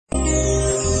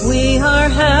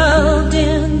held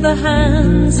in the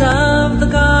hands of the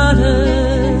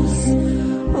goddess.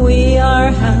 We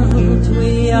are held,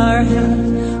 we are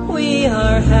held, we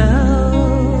are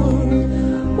held.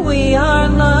 We are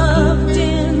loved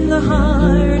in the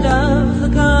heart of the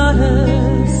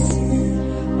goddess.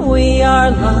 We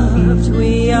are loved,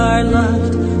 we are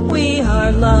loved, we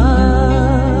are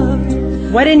loved.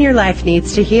 What in your life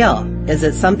needs to heal? Is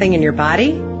it something in your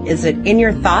body? Is it in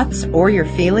your thoughts or your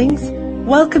feelings?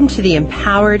 Welcome to the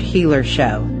Empowered Healer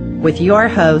Show with your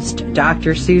host,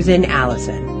 Dr. Susan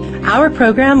Allison. Our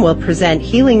program will present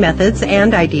healing methods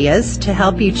and ideas to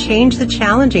help you change the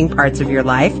challenging parts of your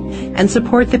life and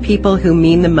support the people who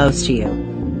mean the most to you.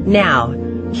 Now,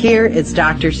 here is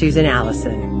Dr. Susan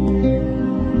Allison.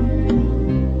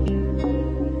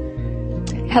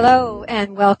 Hello,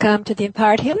 and welcome to the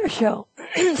Empowered Healer Show.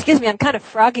 Excuse me, I'm kind of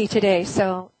froggy today,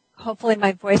 so hopefully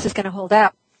my voice is going to hold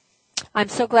out. I'm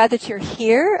so glad that you're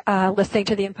here listening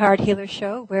to the Empowered Healer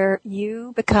Show, where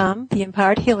you become the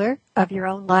empowered healer of your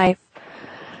own life.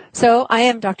 So I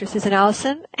am Dr. Susan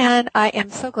Allison, and I am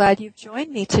so glad you've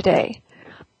joined me today.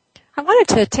 I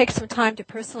wanted to take some time to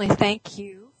personally thank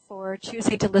you for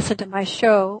choosing to listen to my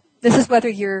show. This is whether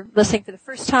you're listening for the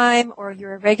first time or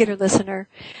you're a regular listener.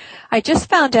 I just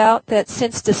found out that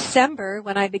since December,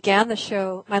 when I began the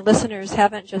show, my listeners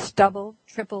haven't just doubled,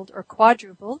 tripled, or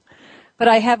quadrupled, but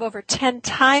I have over 10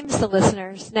 times the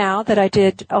listeners now that I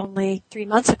did only 3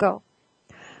 months ago.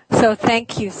 So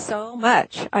thank you so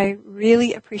much. I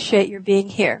really appreciate your being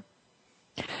here.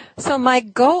 So my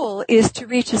goal is to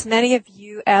reach as many of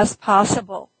you as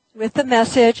possible with the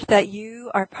message that you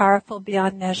are powerful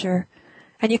beyond measure.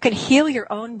 And you can heal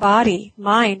your own body,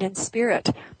 mind, and spirit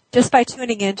just by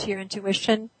tuning into your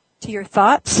intuition, to your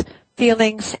thoughts,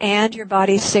 feelings, and your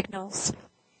body's signals.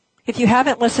 If you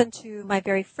haven't listened to my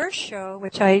very first show,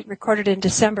 which I recorded in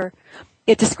December,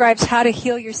 it describes how to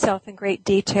heal yourself in great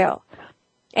detail.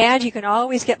 And you can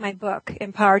always get my book,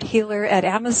 Empowered Healer, at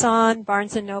Amazon,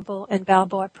 Barnes & Noble, and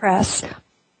Balboa Press.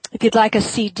 If you'd like a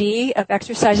CD of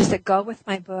exercises that go with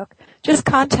my book, just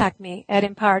contact me at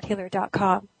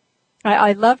empoweredhealer.com.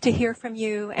 I love to hear from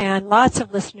you, and lots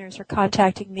of listeners are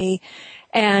contacting me,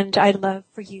 and I'd love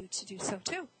for you to do so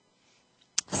too.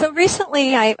 So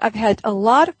recently, I've had a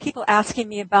lot of people asking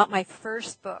me about my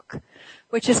first book,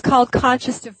 which is called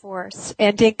Conscious Divorce,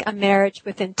 Ending a Marriage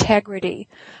with Integrity,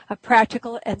 a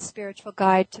practical and spiritual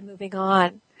guide to moving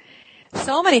on.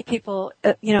 So many people,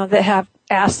 that have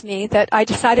asked me that I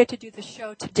decided to do the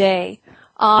show today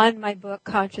on my book,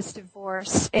 Conscious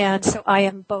Divorce, and so I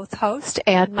am both host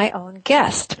and my own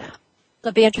guest.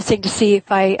 It'll be interesting to see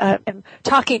if I am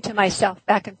talking to myself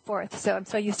back and forth. So I'm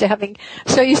so used to having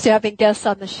guests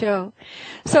on the show.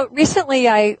 So recently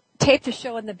I taped a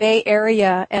show in the Bay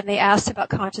Area, and they asked about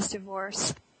conscious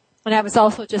divorce. And I was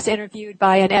also just interviewed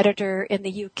by an editor in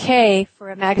the UK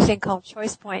for a magazine called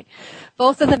Choice Point.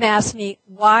 Both of them asked me,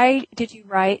 why did you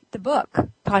write the book,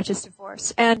 Conscious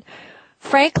Divorce? And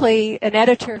frankly, an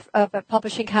editor of a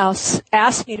publishing house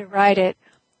asked me to write it,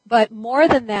 but more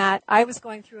than that, I was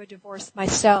going through a divorce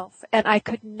myself, and I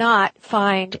could not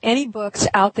find any books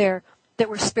out there that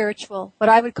were spiritual, what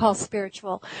I would call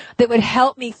spiritual, that would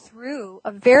help me through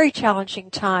a very challenging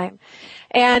time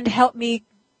and help me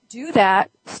do that,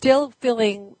 still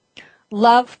feeling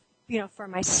love, for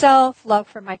myself, love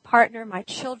for my partner, my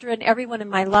children, everyone in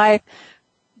my life,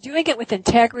 doing it with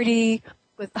integrity,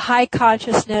 with high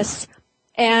consciousness.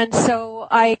 And so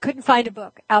I couldn't find a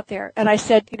book out there. And I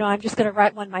said, I'm just going to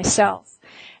write one myself.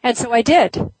 And so I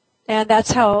did. And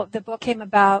that's how the book came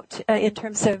about in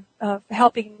terms of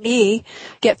helping me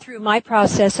get through my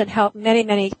process and help many,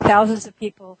 many thousands of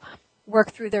people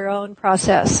work through their own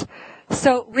process.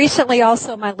 So recently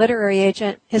also my literary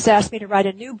agent has asked me to write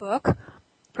a new book,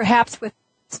 perhaps with,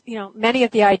 many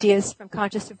of the ideas from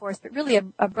Conscious Divorce, but really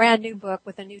a brand new book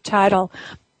with a new title.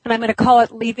 And I'm going to call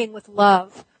it Leaving with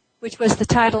Love, which was the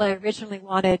title I originally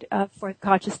wanted for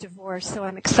Conscious Divorce. So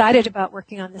I'm excited about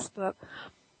working on this book.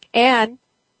 And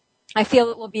I feel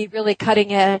it will be really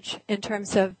cutting edge in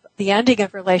terms of the ending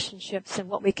of relationships and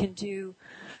what we can do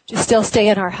to still stay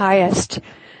in our highest.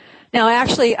 Now,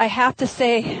 actually, I have to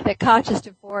say that Conscious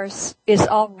Divorce is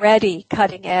already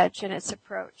cutting edge in its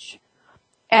approach.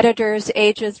 Editors,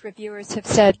 agents, reviewers have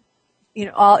said,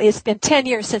 it's been 10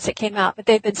 years since it came out, but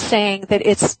they've been saying that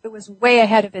it was way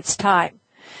ahead of its time.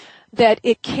 That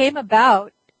it came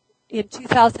about in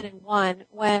 2001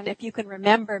 when, if you can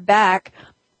remember back,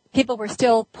 people were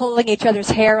still pulling each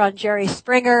other's hair on Jerry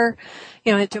Springer.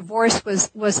 Divorce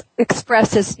was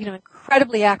expressed as,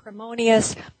 incredibly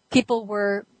acrimonious. People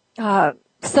were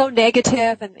so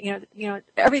negative, and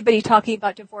everybody talking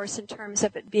about divorce in terms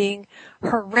of it being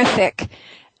horrific,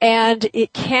 and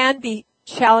it can be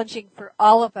challenging for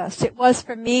all of us. It was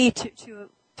for me to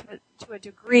a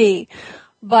degree,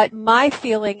 but my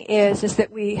feeling is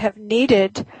that we have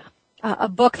needed a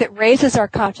book that raises our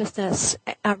consciousness,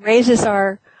 raises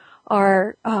our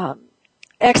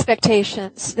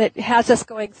expectations, that has us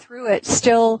going through it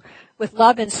still with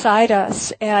love inside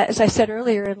us, as I said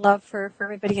earlier, and love for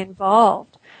everybody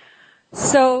involved.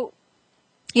 So,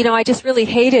 I just really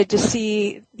hated to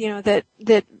see,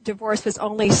 that divorce was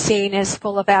only seen as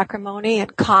full of acrimony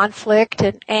and conflict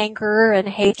and anger and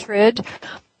hatred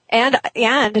and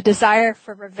a desire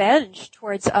for revenge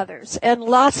towards others and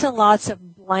lots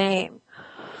of blame.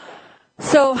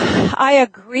 So I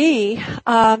agree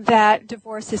that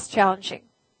divorce is challenging,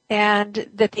 and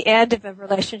that the end of a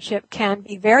relationship can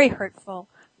be very hurtful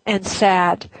and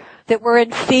sad, that we're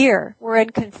in fear, we're in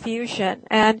confusion,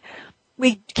 and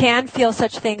we can feel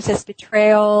such things as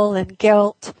betrayal and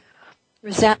guilt,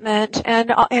 resentment,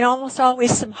 and almost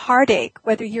always some heartache,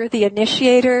 whether you're the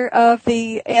initiator of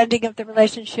the ending of the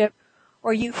relationship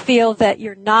or you feel that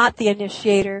you're not the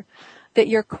initiator, that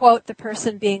you're, quote, the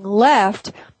person being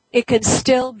left. It can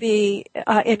still be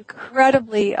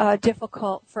incredibly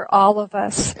difficult for all of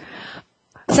us.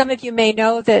 Some of you may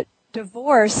know that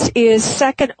divorce is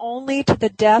second only to the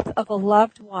death of a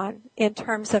loved one in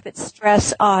terms of its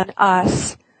stress on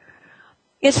us.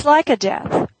 It's like a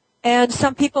death, and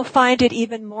some people find it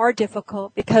even more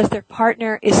difficult because their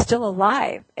partner is still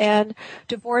alive, and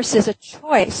divorce is a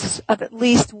choice of at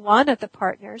least one of the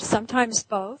partners, sometimes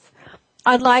both,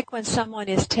 unlike when someone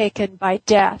is taken by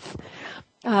death.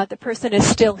 The person is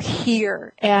still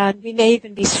here, and we may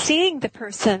even be seeing the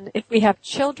person if we have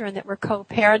children that we're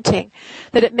co-parenting,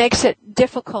 that it makes it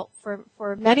difficult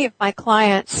for many of my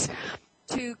clients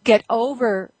to get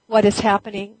over what is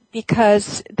happening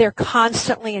because they're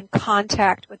constantly in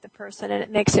contact with the person, and it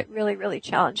makes it really, really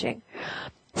challenging.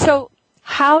 So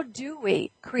how do we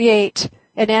create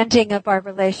an ending of our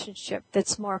relationship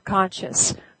that's more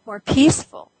conscious, more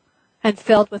peaceful, and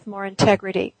filled with more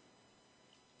integrity?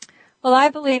 Well, I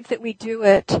believe that we do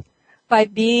it by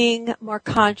being more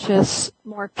conscious,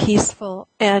 more peaceful,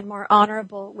 and more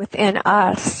honorable within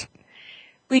us.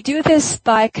 We do this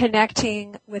by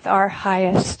connecting with our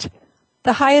highest,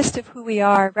 the highest of who we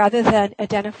are, rather than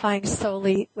identifying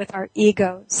solely with our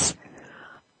egos.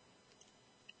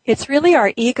 It's really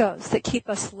our egos that keep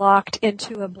us locked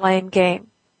into a blame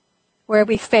game, where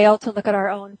we fail to look at our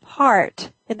own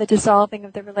part in the dissolving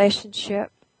of the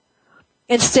relationship.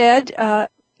 Instead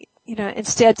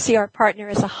see our partner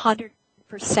as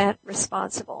 100%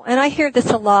 responsible. And I hear this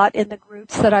a lot in the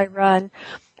groups that I run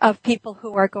of people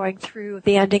who are going through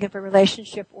the ending of a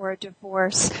relationship or a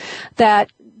divorce,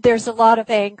 that there's a lot of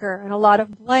anger and a lot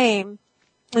of blame,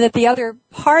 and that the other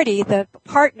party, the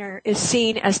partner, is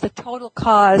seen as the total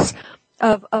cause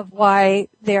of why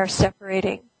they are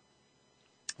separating.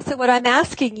 So what I'm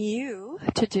asking you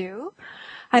to do,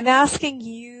 I'm asking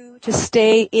you to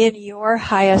stay in your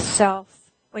highest self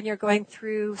when you're going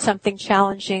through something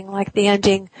challenging like the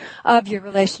ending of your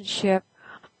relationship.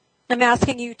 I'm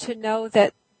asking you to know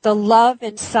that the love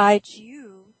inside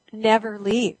you never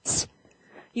leaves.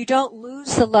 You don't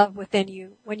lose the love within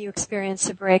you when you experience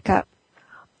a breakup.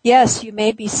 Yes, you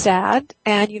may be sad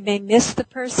and you may miss the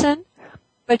person,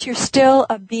 but you're still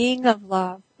a being of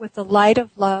love with the light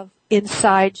of love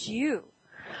inside you.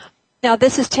 Now,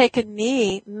 this has taken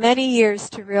me many years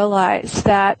to realize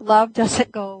that love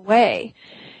doesn't go away.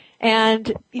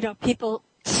 And, people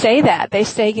say that. They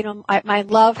say, my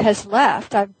love has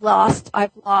left. I've lost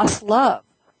love.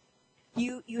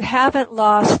 You haven't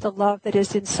lost the love that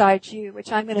is inside you,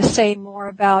 which I'm going to say more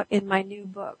about in my new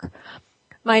book.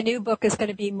 My new book is going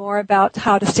to be more about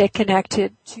how to stay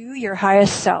connected to your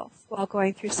highest self while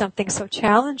going through something so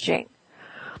challenging.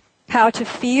 How to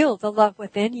feel the love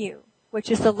within you,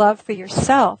 which is the love for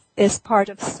yourself, is part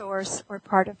of Source or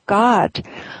part of God,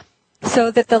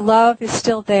 so that the love is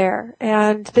still there.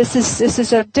 And this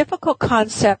is a difficult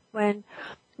concept when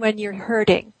you're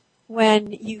hurting,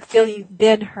 when you feel you've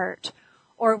been hurt,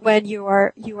 or when you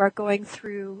are going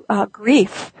through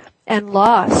grief and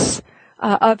loss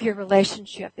of your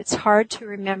relationship. It's hard to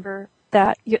remember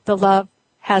that the love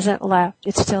hasn't left.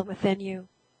 It's still within you.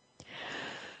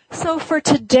 So for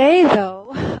today,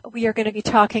 though, we are going to be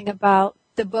talking about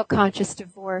the book Conscious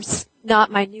Divorce,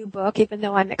 not my new book, even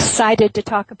though I'm excited to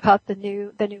talk about the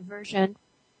new version.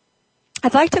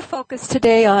 I'd like to focus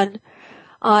today on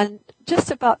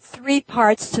just about 3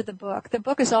 parts to the book. The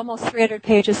book is almost 300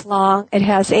 pages long. It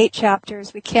has 8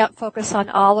 chapters. We can't focus on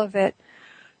all of it.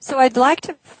 So I'd like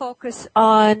to focus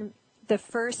on the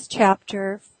first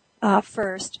chapter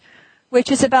first,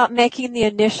 which is about making the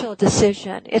initial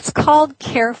decision. It's called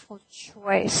Careful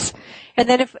Choice. And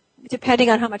then depending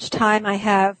on how much time I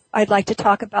have, I'd like to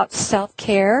talk about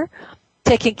self-care,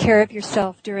 taking care of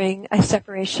yourself during a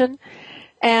separation.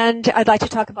 And I'd like to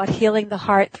talk about healing the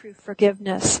heart through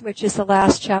forgiveness, which is the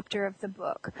last chapter of the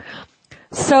book.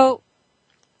 So,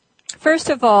 first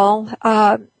of all,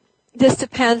 this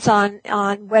depends on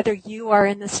whether you are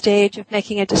in the stage of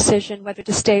making a decision whether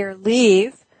to stay or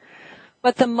leave.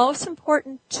 But the most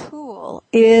important tool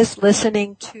is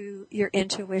listening to your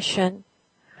intuition,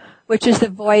 which is the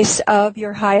voice of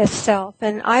your highest self.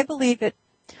 And I believe it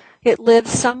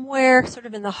lives somewhere sort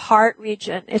of in the heart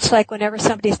region. It's like whenever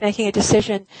somebody's making a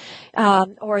decision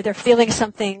or they're feeling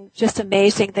something just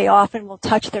amazing, they often will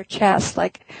touch their chest,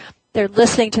 like they're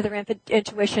listening to their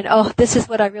intuition. Oh, this is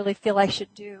what I really feel I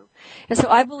should do. And so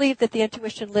I believe that the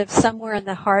intuition lives somewhere in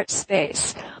the heart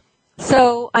space.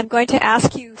 So I'm going to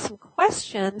ask you some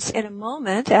questions in a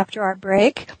moment after our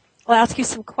break. I'll ask you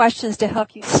some questions to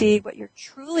help you see what you're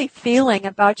truly feeling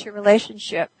about your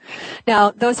relationship.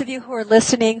 Now, those of you who are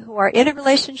listening who are in a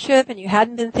relationship and you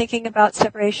hadn't been thinking about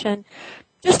separation,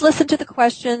 just listen to the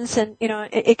questions, and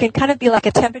it can kind of be like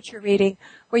a temperature reading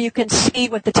where you can see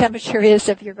what the temperature is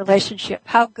of your relationship.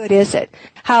 How good is it?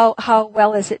 How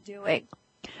well is it doing?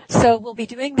 So we'll be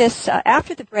doing this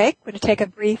after the break. We're going to take a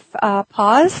brief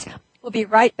pause. We'll be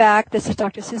right back. This is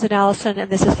Dr. Susan Allison, and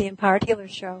this is the Empowered Healer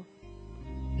Show.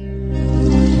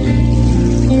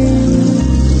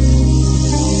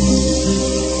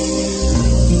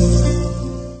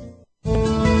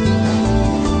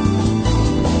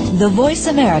 The Voice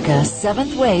America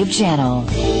 7th Wave Channel.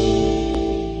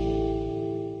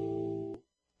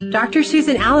 Dr.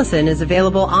 Susan Allison is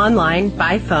available online,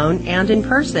 by phone, and in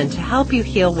person to help you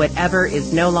heal whatever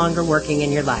is no longer working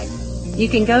in your life. You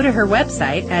can go to her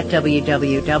website at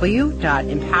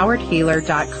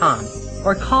www.empoweredhealer.com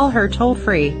or call her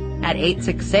toll-free at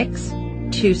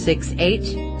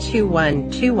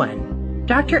 866-268-2121.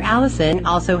 Dr. Allison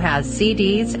also has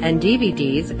CDs and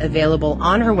DVDs available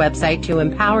on her website to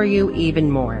empower you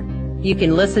even more. You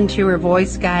can listen to her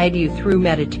voice guide you through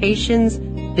meditations,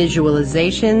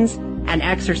 visualizations, and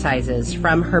exercises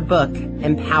from her book,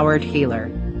 Empowered Healer.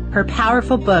 Her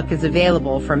powerful book is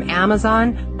available from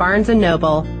Amazon, Barnes &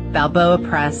 Noble, Balboa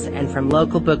Press, and from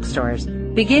local bookstores.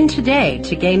 Begin today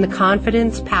to gain the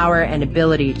confidence, power, and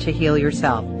ability to heal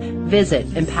yourself. Visit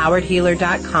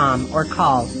empoweredhealer.com or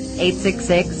call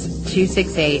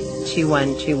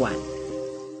 866-268-2121.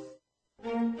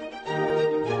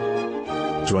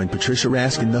 Join Patricia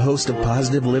Raskin, the host of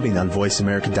Positive Living on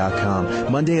VoiceAmerica.com,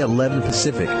 Monday at 11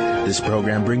 Pacific. This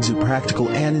program brings you practical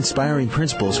and inspiring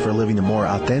principles for living a more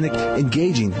authentic,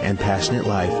 engaging, and passionate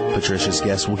life. Patricia's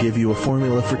guests will give you a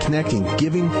formula for connecting,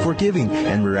 giving, forgiving,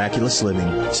 and miraculous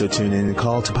living. So tune in and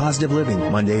call to Positive Living,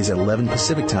 Mondays at 11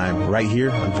 Pacific Time, right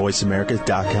here on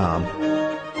VoiceAmerica.com.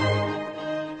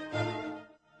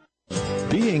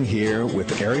 Being Here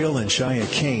with Ariel and Shia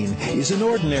Kane is an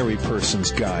ordinary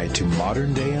person's guide to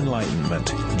modern-day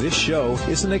enlightenment. This show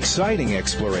is an exciting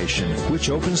exploration which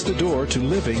opens the door to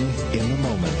living in the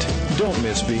moment. Don't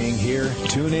miss Being Here.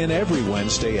 Tune in every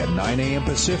Wednesday at 9 a.m.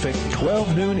 Pacific,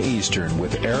 12 noon Eastern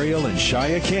with Ariel and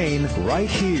Shia Kane right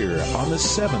here on the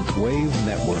 7th Wave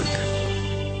Network.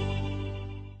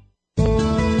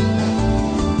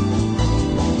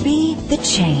 Be the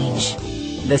change.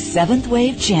 The 7th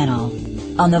Wave Channel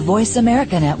on the Voice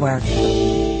America Network.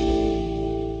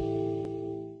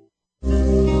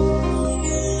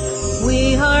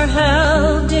 We are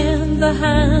held in the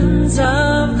hands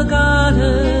of the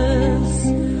goddess.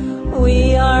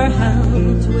 We are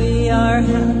held, we are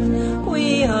held,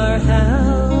 we are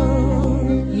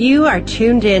held. You are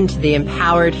tuned in to the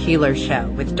Empowered Healer Show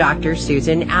with Dr.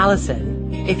 Susan Allison.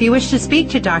 If you wish to speak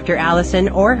to Dr. Allison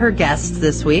or her guests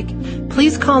this week,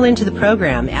 please call into the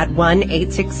program at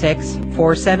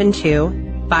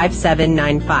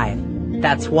 1-866-472-5795.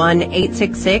 That's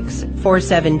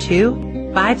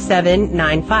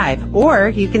 1-866-472-5795. Or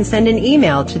you can send an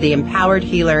email to the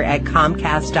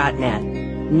empoweredhealer@comcast.net.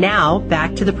 Now,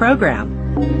 back to the program.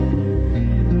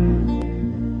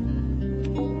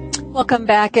 Welcome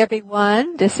back,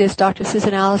 everyone. This is Dr.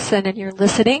 Susan Allison, and you're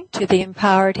listening to the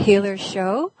Empowered Healer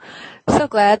Show. So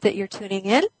glad that you're tuning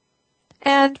in.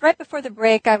 And right before the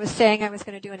break, I was saying I was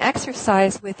going to do an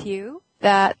exercise with you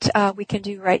that we can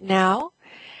do right now.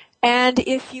 And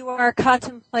if you are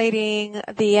contemplating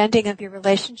the ending of your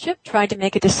relationship, trying to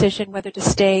make a decision whether to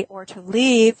stay or to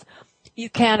leave, you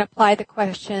can apply the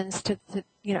questions to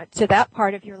that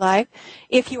part of your life.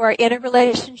 If you are in a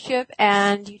relationship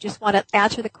and you just want to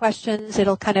answer the questions,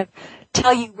 it'll kind of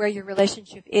tell you where your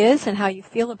relationship is and how you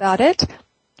feel about it.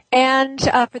 And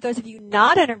for those of you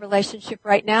not in a relationship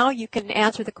right now, you can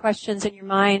answer the questions in your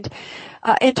mind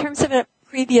in terms of a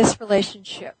previous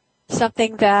relationship,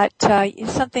 something that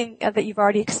you've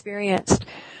already experienced.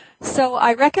 So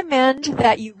I recommend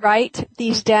that you write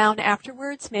these down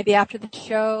afterwards, maybe after the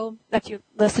show, after you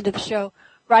listen to the show.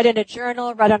 Write in a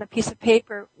journal, write on a piece of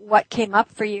paper what came up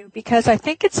for you, because I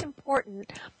think it's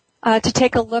important to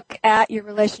take a look at your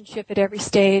relationship at every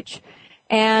stage.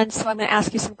 And so I'm going to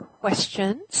ask you some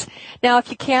questions. Now, if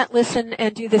you can't listen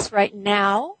and do this right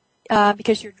now,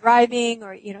 because you're driving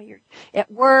or, you're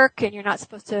at work and you're not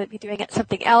supposed to be doing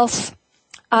something else,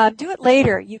 do it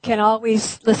later. You can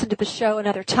always listen to the show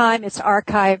another time. It's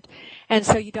archived, and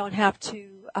so you don't have to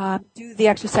do the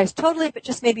exercise totally, but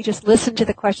just listen to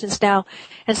the questions now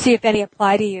and see if any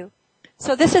apply to you.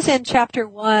 So this is in Chapter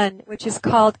 1, which is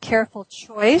called Careful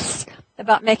Choice,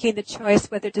 about making the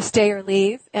choice whether to stay or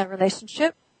leave a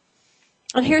relationship.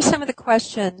 And here's some of the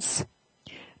questions.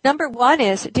 Number 1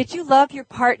 is, did you love your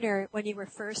partner when you were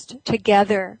first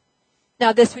together?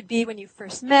 Now, this would be when you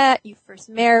first met, you first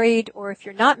married, or if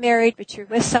you're not married but you're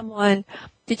with someone,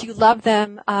 did you love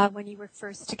them when you were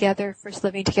first together, first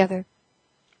living together?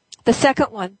 The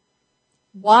second one,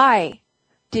 why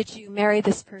did you marry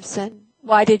this person?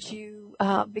 Why did you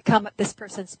become this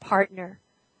person's partner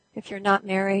if you're not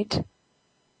married?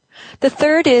 The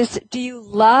third is, do you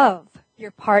love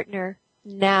your partner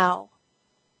now?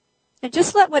 And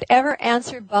just let whatever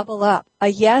answer bubble up, a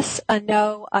yes, a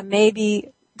no, a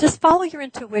maybe. Just follow your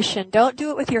intuition. Don't do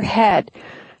it with your head.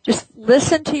 Just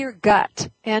listen to your gut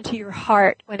and to your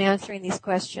heart when answering these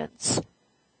questions.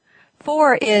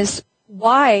 4 is,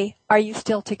 why are you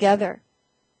still together?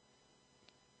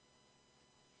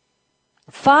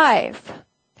 5,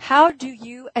 how do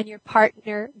you and your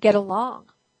partner get along?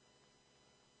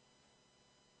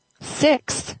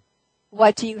 6,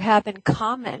 what do you have in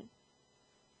common?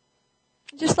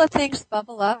 Just let things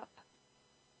bubble up.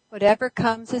 Whatever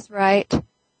comes is right.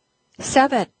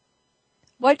 7,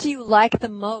 what do you like the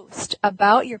most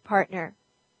about your partner?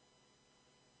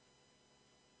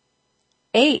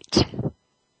 8,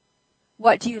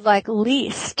 what do you like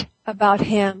least about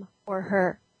him or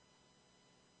her?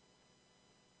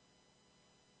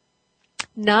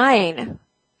 9,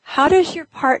 how does your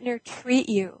partner treat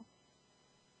you?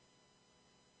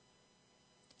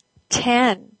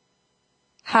 10,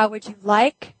 how would you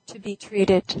like to be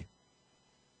treated?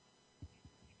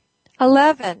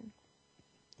 11,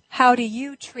 how do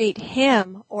you treat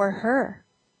him or her?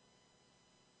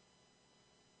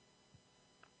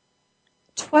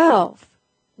 12,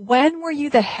 when were you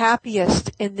the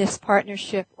happiest in this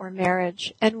partnership or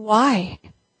marriage, and why?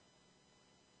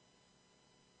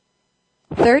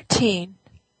 13,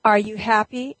 are you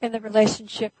happy in the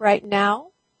relationship right now?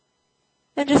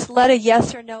 And just let a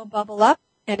yes or no bubble up,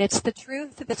 and it's the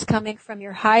truth that's coming from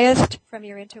your highest, from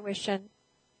your intuition.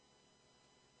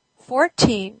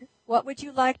 14, what would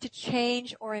you like to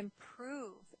change or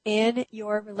improve in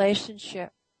your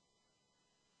relationship?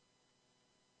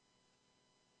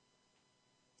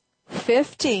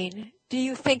 15, do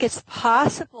you think it's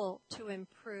possible to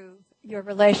improve your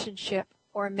relationship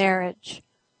or marriage?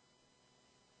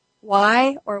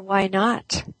 Why or why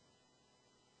not?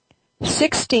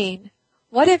 16,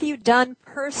 what have you done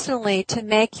personally to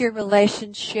make your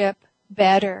relationship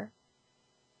better?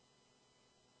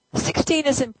 16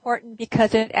 is important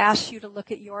because it asks you to look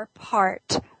at your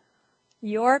part,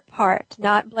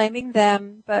 not blaming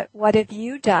them, but what have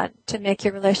you done to make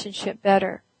your relationship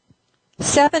better?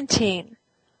 17,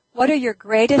 what are your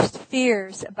greatest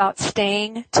fears about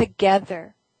staying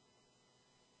together?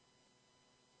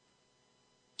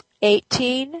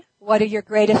 18, what are your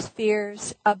greatest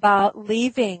fears about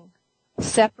leaving,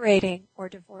 separating, or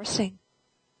divorcing?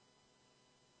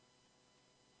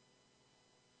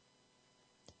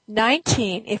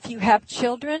 19, if you have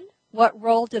children, what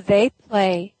role do they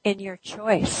play in your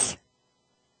choice?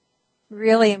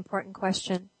 Really important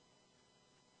question.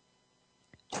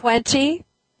 20,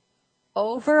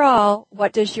 overall,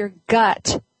 what does your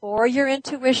gut or your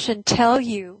intuition tell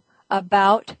you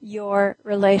about your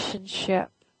relationship?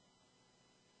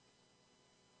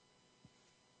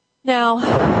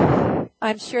 Now,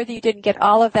 I'm sure that you didn't get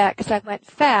all of that because I went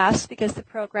fast because the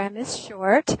program is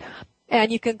short.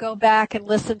 And you can go back and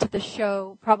listen to the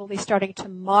show probably starting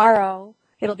tomorrow.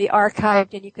 It'll be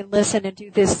archived and you can listen and do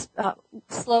this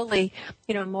slowly,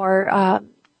 more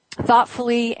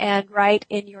thoughtfully, and write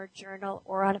in your journal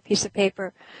or on a piece of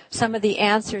paper some of the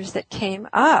answers that came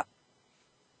up.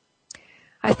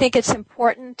 I think it's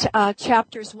important.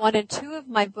 Chapters 1 and 2 of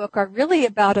my book are really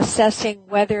about assessing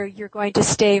whether you're going to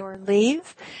stay or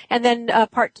leave. And then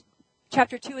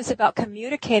chapter 2 is about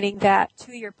communicating that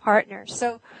to your partner.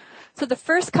 So the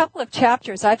first couple of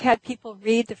chapters, I've had people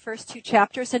read the first 2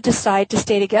 chapters and decide to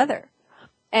stay together.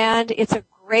 And it's a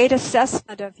great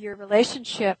assessment of your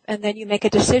relationship, and then you make a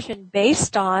decision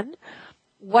based on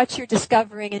what you're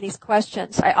discovering in these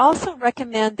questions. I also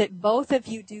recommend that both of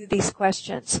you do these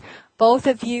questions. Both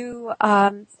of you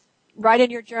write in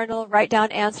your journal, write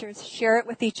down answers, share it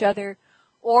with each other,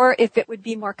 or if it would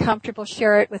be more comfortable,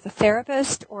 share it with a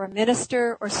therapist or a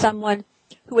minister or someone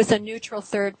who is a neutral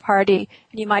third party,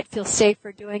 and you might feel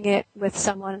safer doing it with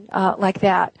someone like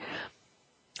that.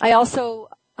 I also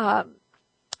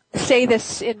say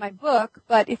this in my book,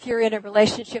 but if you're in a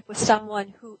relationship with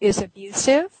someone who is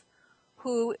abusive,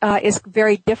 who is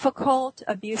very difficult,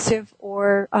 abusive,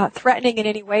 or threatening in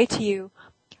any way to you,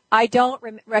 I don't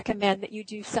recommend that you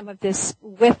do some of this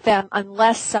with them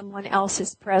unless someone else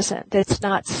is present. It's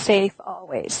not safe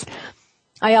always.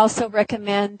 I also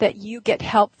recommend that you get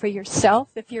help for yourself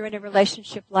if you're in a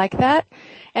relationship like that.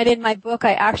 And in my book,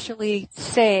 I actually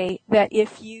say that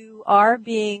if you are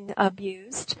being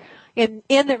abused in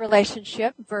the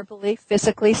relationship, verbally,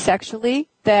 physically, sexually,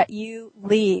 that you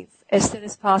leave as soon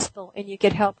as possible, and you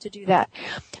get help to do that.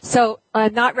 So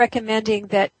I'm not recommending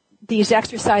that these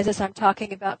exercises I'm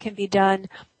talking about can be done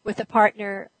with a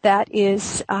partner that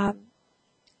is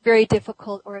very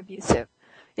difficult or abusive.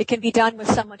 It can be done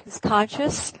with someone who's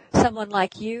conscious, someone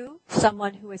like you,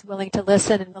 someone who is willing to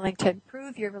listen and willing to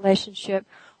improve your relationship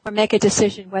or make a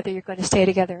decision whether you're going to stay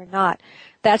together or not.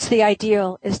 That's the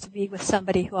ideal, is to be with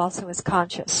somebody who also is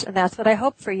conscious, and that's what I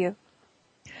hope for you.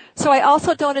 So I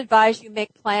also don't advise you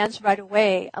make plans right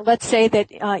away. Let's say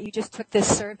that you just took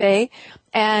this survey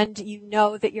and you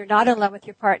know that you're not in love with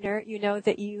your partner. You know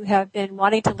that you have been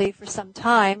wanting to leave for some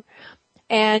time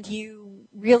and you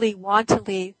really want to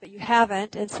leave, but you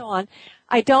haven't, and so on.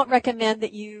 I don't recommend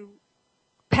that you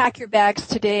pack your bags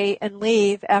today and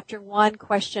leave after one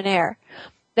questionnaire.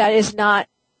 That is not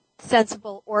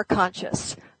sensible or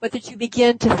conscious, but that you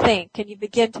begin to think and you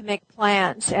begin to make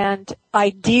plans, and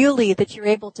ideally that you're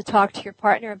able to talk to your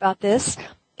partner about this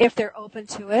if they're open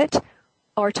to it,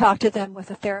 or talk to them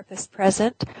with a therapist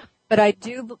present. But I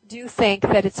do think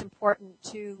that it's important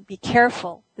to be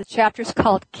careful. The chapter's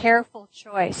called Careful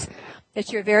Choice,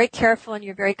 that you're very careful and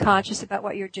you're very conscious about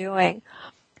what you're doing.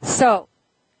 So,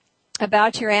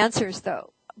 about your answers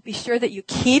though, be sure that you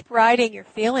keep writing your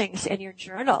feelings in your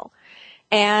journal.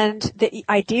 And that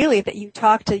ideally that you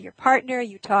talk to your partner,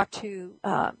 you talk to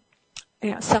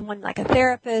someone like a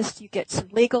therapist, you get some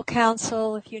legal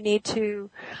counsel if you need to,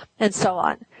 and so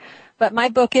on. But my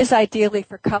book is ideally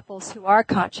for couples who are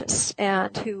conscious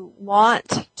and who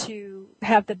want to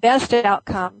have the best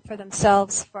outcome for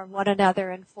themselves, for one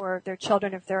another, and for their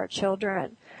children if there are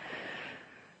children.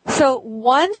 So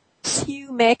once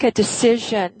you make a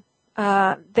decision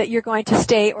that you're going to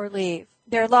stay or leave,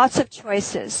 there are lots of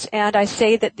choices, and I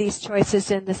say that these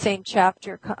choices in the same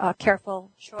chapter,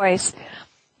 Careful Choice.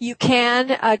 You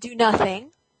can do nothing.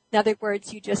 In other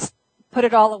words, you just put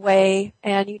it all away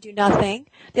and you do nothing.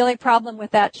 The only problem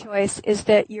with that choice is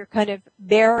that you're kind of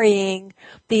burying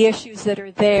the issues that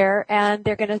are there, and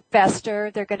they're going to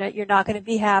fester. You're not going to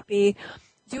be happy.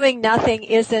 Doing nothing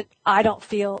isn't, I don't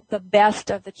feel, the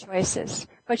best of the choices,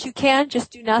 but you can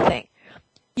just do nothing.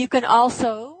 You can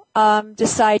also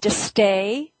decide to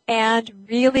stay and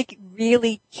really,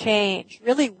 really change,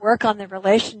 really work on the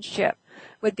relationship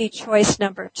would be choice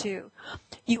number 2.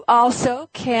 You also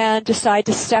can decide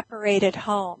to separate at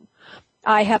home.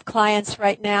 I have clients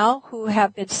right now who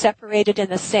have been separated in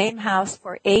the same house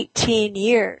for 18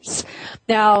 years.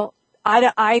 Now,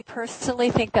 I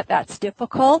personally think that that's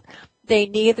difficult.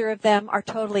 Neither of them are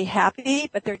totally happy,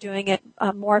 but they're doing it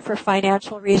more for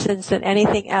financial reasons than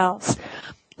anything else.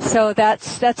 So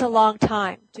that's a long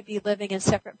time to be living in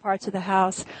separate parts of the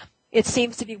house. It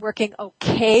seems to be working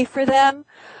okay for them,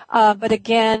 but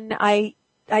again, I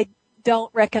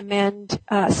don't recommend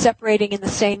separating in the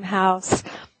same house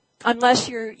unless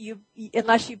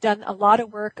you've done a lot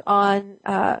of work on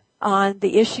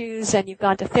the issues and you've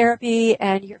gone to therapy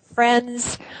and you're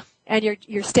friends and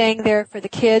you're staying there for the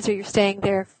kids, or you're staying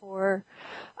there for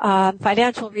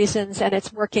financial reasons, and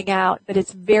it's working out, but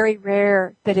it's very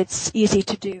rare that it's easy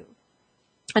to do.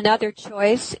 Another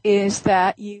choice is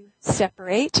that you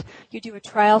separate. You do a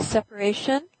trial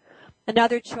separation,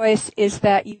 Another choice is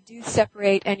that you do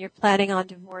separate and you're planning on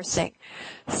divorcing.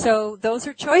 So those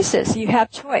are choices. You have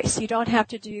choice. You don't have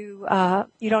to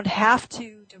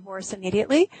divorce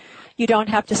immediately. You don't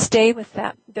have to stay with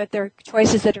them. That there are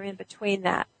choices that are in between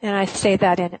that. And I say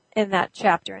that in that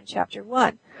chapter, in chapter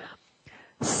 1.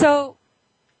 So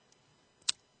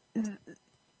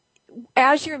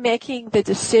as you're making the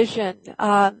decision,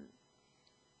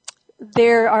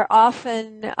 there are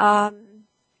often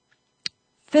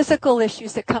physical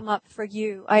issues that come up for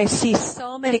you. I see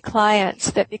so many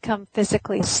clients that become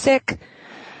physically sick,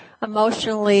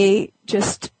 emotionally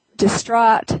just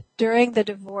distraught during the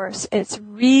divorce. It's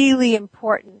really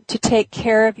important to take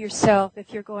care of yourself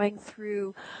if you're going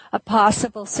through a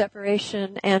possible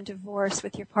separation and divorce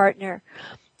with your partner.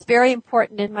 It's very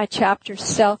important in my chapter,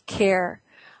 Self-Care.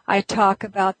 I talk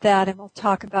about that, and we'll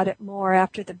talk about it more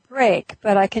after the break.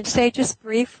 But I can say just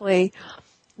briefly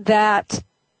that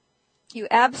you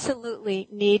absolutely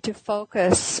need to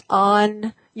focus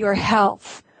on your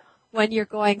health when you're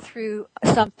going through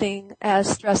something as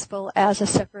stressful as a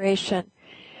separation.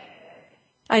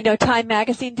 I know Time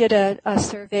Magazine did a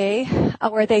survey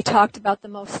where they talked about the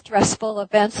most stressful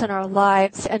events in our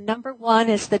lives, and number 1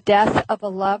 is the death of a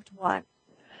loved one.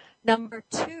 Number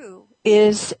 2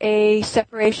 is a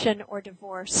separation or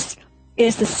divorce.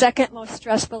 Is the second most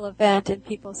stressful event in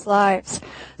people's lives.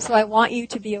 So I want you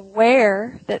to be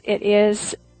aware that it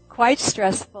is quite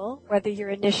stressful, whether you're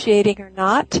initiating or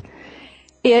not.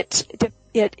 It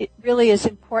really is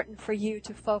important for you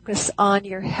to focus on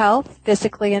your health,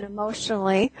 physically and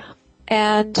emotionally.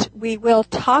 And we will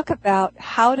talk about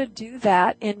how to do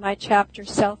that in my chapter,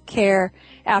 Self-Care,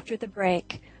 after the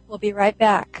break. We'll be right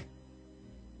back.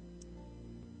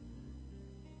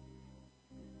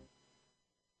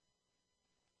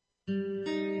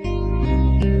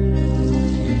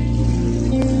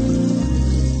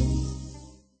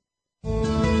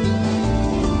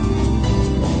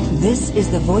 This is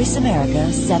the Voice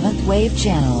America 7th Wave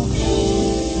Channel.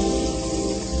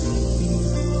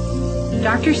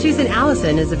 Dr. Susan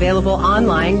Allison is available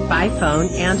online, by phone,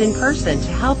 and in person to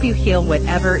help you heal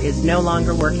whatever is no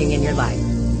longer working in your life.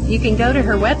 You can go to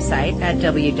her website at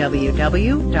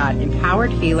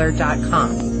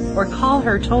www.empoweredhealer.com or call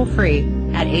her toll-free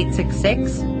at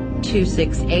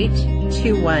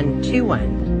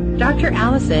 866-268-2121. Dr.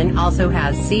 Allison also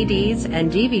has CDs and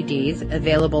DVDs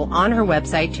available on her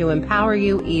website to empower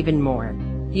you even more.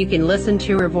 You can listen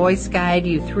to her voice guide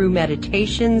you through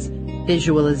meditations,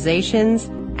 visualizations,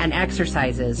 and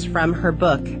exercises from her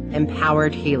book,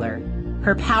 Empowered Healer.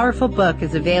 Her powerful book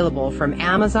is available from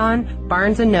Amazon,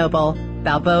 Barnes & Noble,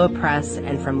 Balboa Press,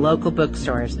 and from local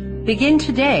bookstores. Begin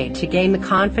today to gain the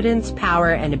confidence, power,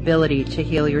 and ability to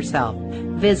heal yourself.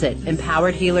 Visit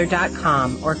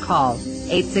empoweredhealer.com or call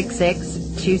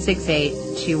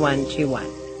 866-268-2121.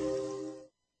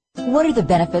 What are the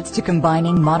benefits to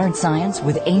combining modern science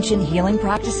with ancient healing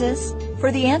practices? For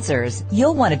the answers,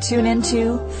 you'll want to tune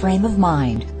into Frame of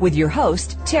Mind with your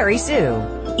host, Terry Sue.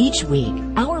 Each week,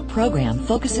 our program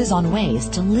focuses on ways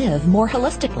to live more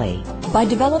holistically. By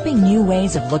developing new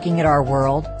ways of looking at our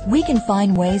world, we can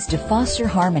find ways to foster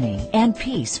harmony and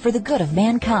peace for the good of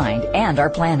mankind and our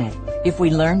planet. If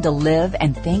we learn to live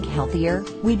and think healthier,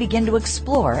 we begin to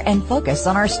explore and focus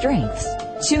on our strengths.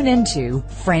 Tune into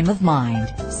Frame of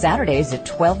Mind, Saturdays at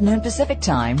 12 noon Pacific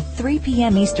Time, 3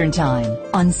 p.m. Eastern Time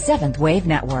on 7th Wave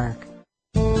Network.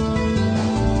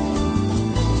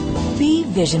 Be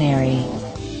visionary.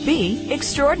 Be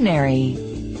extraordinary.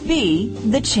 Be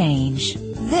the change.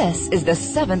 This is the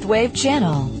 7th Wave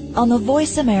Channel on the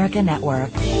Voice America Network.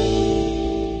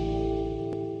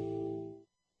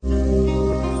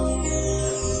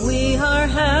 We are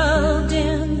held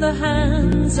in the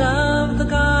hands of the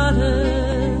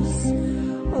goddess.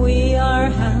 We are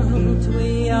held,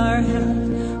 we are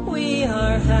held, we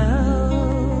are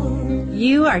held.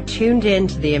 You are tuned in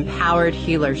to the Empowered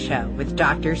Healer Show with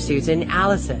Dr. Susan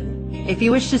Allison. If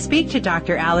you wish to speak to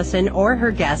Dr. Allison or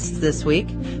her guests this week,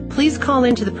 please call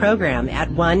into the program at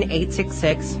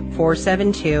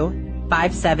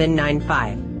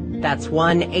 1-866-472-5795. That's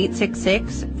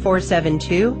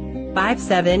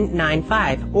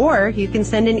 1-866-472-5795. Or you can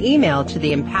send an email to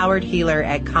the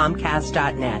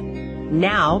empoweredhealer@comcast.net.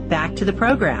 Now, back to the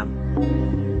program.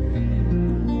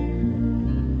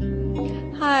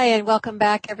 Hi, and welcome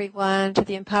back, everyone, to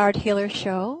the Empowered Healer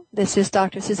Show. This is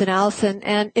Dr. Susan Allison,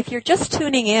 and if you're just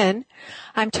tuning in,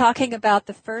 I'm talking about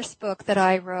the first book that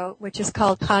I wrote, which is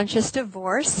called Conscious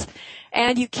Divorce,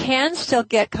 and you can still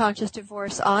get Conscious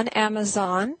Divorce on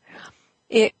Amazon.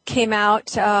 It came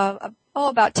out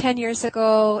about 10 years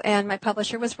ago, and my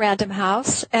publisher was Random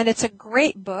House, and it's a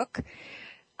great book.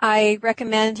 I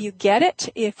recommend you get it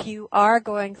if you are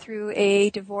going through a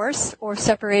divorce or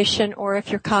separation, or if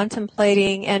you're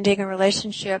contemplating ending a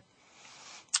relationship.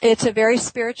 It's a very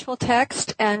spiritual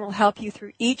text and will help you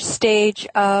through each stage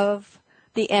of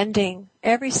the ending,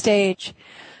 every stage.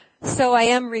 So I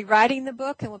am rewriting the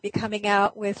book and will be coming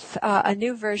out with a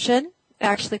new version,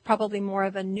 actually probably more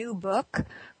of a new book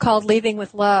called Leaving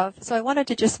with Love. So I wanted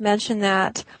to just mention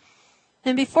that.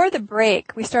 And before the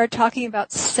break, we started talking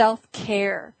about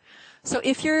self-care. So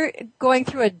if you're going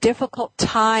through a difficult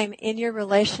time in your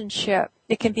relationship,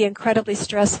 it can be incredibly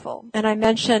stressful. And I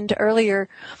mentioned earlier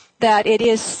that it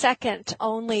is second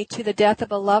only to the death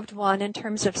of a loved one in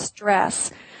terms of stress,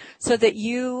 so that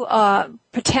you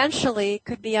potentially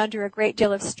could be under a great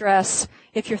deal of stress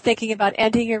if you're thinking about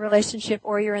ending your relationship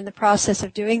or you're in the process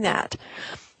of doing that.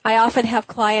 I often have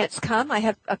clients come. I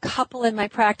have a couple in my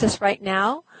practice right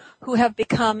now who have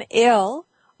become ill,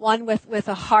 one with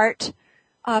a heart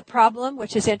problem,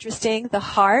 which is interesting, the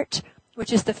heart,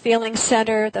 which is the feeling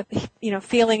center, the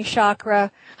feeling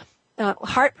chakra,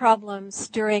 heart problems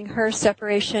during her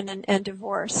separation and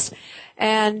divorce,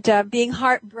 and being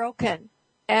heartbroken,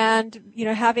 and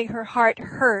having her heart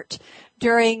hurt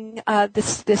during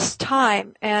this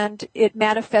time, and it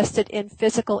manifested in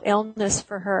physical illness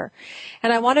for her.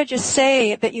 And I want to just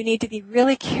say that you need to be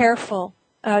really careful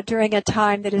during a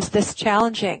time that is this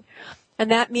challenging. And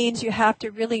that means you have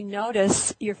to really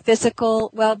notice your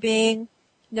physical well-being,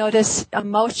 notice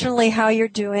emotionally how you're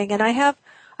doing. And I have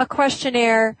a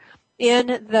questionnaire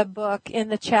in the book, in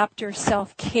the chapter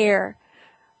Self-Care,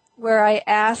 where I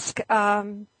ask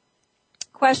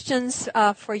questions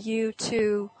for you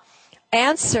to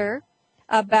answer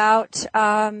about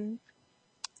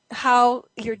how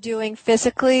you're doing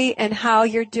physically and how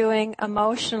you're doing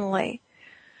emotionally.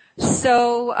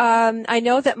 So I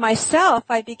know that myself,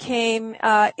 I became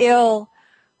ill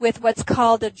with what's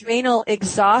called adrenal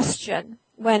exhaustion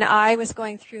when I was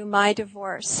going through my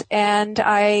divorce, and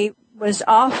I was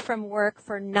off from work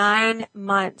for 9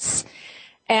 months.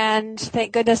 And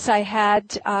thank goodness I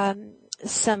had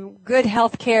some good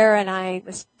health care, and I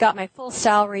got my full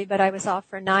salary, but I was off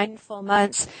for 9 full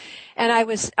months, and I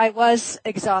was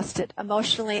exhausted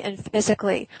emotionally and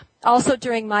physically. Also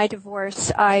during my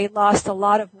divorce, I lost a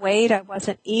lot of weight. I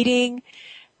wasn't eating,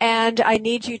 and I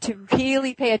need you to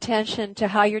really pay attention to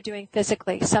how you're doing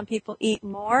physically. Some people eat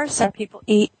more, some people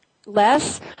eat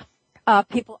less.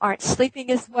 People aren't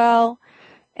sleeping as well.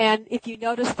 And if you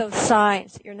notice those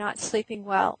signs that you're not sleeping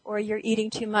well, or you're eating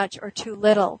too much or too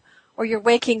little, or you're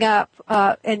waking up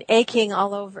and aching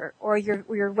all over, or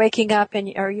you're waking up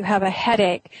or you have a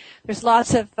headache. There's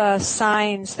lots of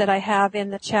signs that I have in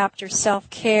the chapter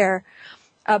Self-Care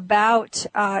about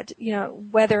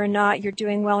whether or not you're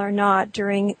doing well or not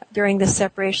during the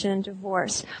separation and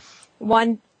divorce.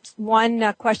 One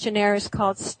questionnaire is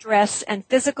called Stress and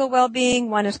Physical Well-Being.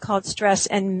 One is called Stress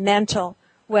and Mental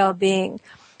Well-Being.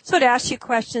 So it asks you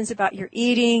questions about your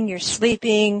eating, your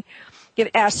sleeping. It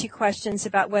asks you questions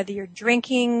about whether you're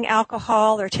drinking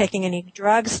alcohol or taking any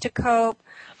drugs to cope.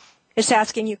 It's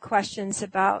asking you questions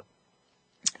about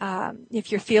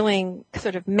if you're feeling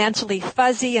sort of mentally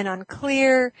fuzzy and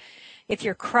unclear, if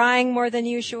you're crying more than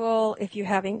usual, if you're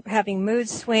having mood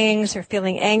swings or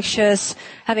feeling anxious,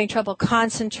 having trouble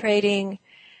concentrating,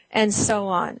 and so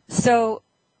on. So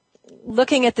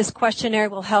looking at this questionnaire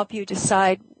will help you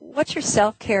decide what your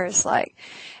self-care is like.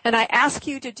 And I ask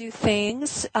you to do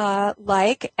things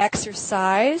like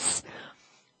exercise,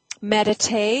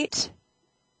 meditate,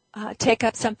 take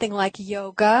up something like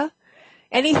yoga,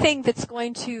 anything that's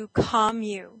going to calm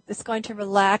you, that's going to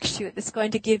relax you, that's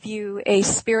going to give you a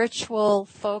spiritual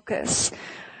focus.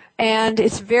 And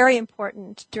it's very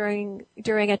important during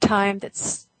a time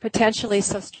that's potentially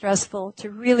so stressful to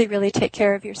really, really take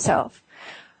care of yourself.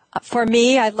 For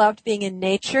me, I loved being in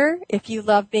nature. If you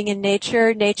love being in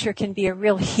nature, nature can be a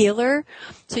real healer.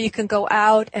 So you can go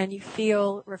out and you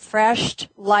feel refreshed,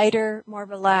 lighter, more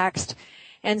relaxed.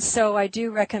 And so I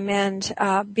do recommend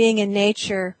being in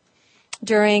nature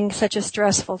during such a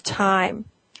stressful time.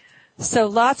 So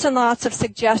lots and lots of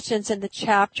suggestions in the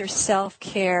chapter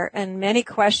Self-Care, and many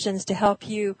questions to help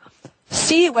you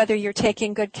see whether you're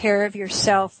taking good care of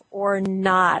yourself or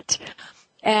not.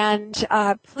 And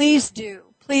please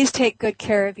take good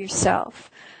care of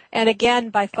yourself. And again,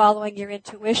 by following your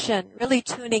intuition, really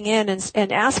tuning in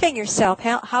and asking yourself,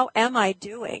 how am I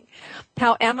doing?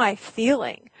 How am I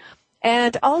feeling?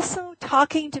 And also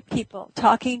talking to people,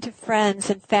 talking to friends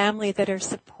and family that are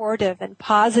supportive and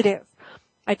positive.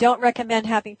 I don't recommend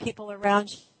having people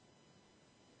around you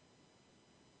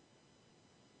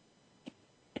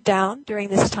down during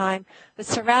this time, but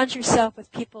surround yourself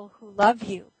with people who love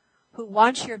you, who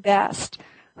want your best,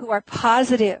 who are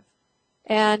positive.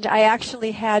 And I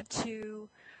actually had to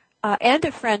end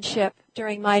a friendship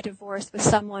during my divorce with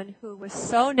someone who was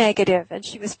so negative, and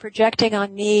she was projecting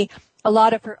on me a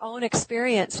lot of her own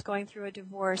experience going through a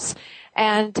divorce,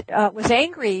 and was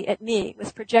angry at me,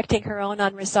 was projecting her own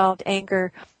unresolved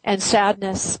anger and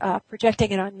sadness,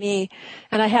 projecting it on me.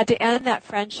 And I had to end that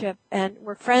friendship, and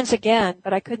we're friends again,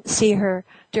 but I couldn't see her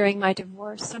during my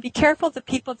divorce. So be careful of the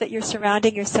people that you're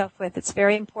surrounding yourself with. It's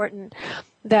very important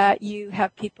that you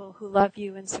have people who love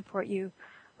you and support you,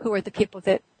 who are the people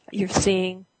that you're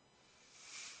seeing.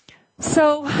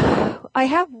 So I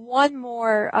have one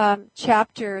more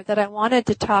chapter that I wanted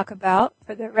to talk about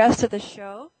for the rest of the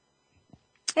show.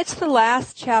 It's the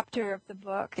last chapter of the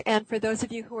book, and for those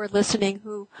of you who are listening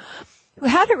who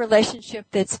had a relationship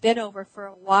that's been over for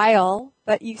a while,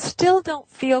 but you still don't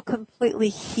feel completely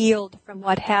healed from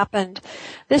what happened,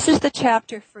 this is the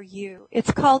chapter for you.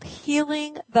 It's called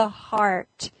Healing the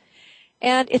Heart.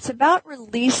 And it's about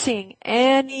releasing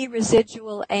any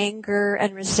residual anger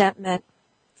and resentment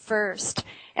first,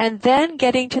 and then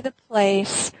getting to the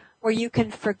place where you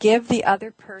can forgive the other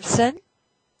person,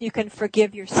 you can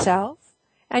forgive yourself,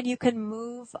 and you can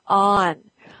move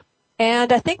on.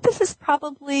 And I think this is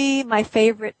probably my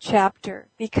favorite chapter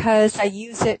because I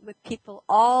use it with people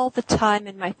all the time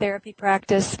in my therapy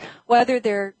practice, whether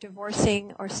they're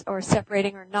divorcing or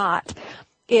separating or not.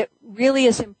 It really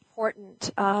is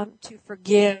important to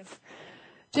forgive,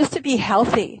 just to be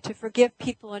healthy, to forgive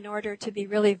people in order to be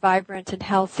really vibrant and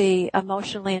healthy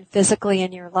emotionally and physically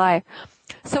in your life.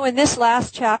 So in this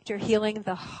last chapter, Healing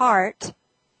the Heart,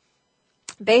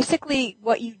 basically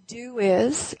what you do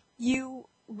is you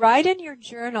write in your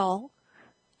journal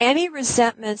any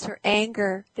resentments or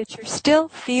anger that you're still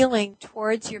feeling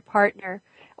towards your partner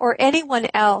or anyone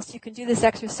else. You can do this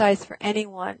exercise for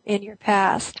anyone in your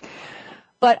past.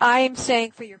 But I am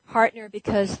saying for your partner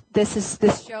because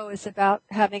this show is about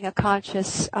having a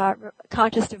conscious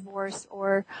divorce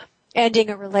or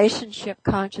ending a relationship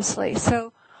consciously.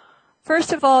 So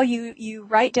first of all, you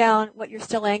write down what you're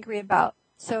still angry about.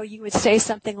 So you would say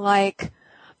something like,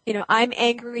 I'm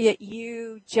angry at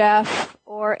you, Jeff,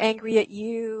 or angry at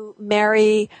you,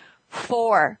 Mary,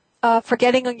 for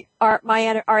forgetting our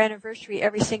anniversary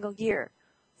every single year,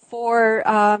 for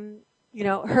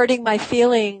hurting my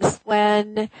feelings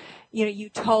when, you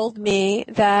told me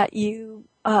that you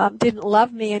didn't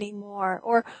love me anymore,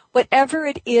 or whatever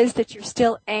it is that you're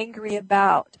still angry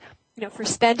about, for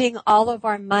spending all of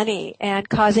our money and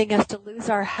causing us to lose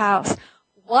our house.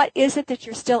 What is it that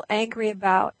you're still angry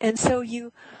about? And so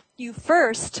you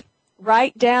first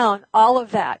write down all of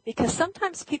that, because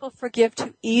sometimes people forgive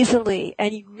too easily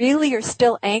and you really are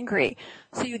still angry.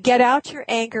 So you get out your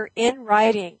anger in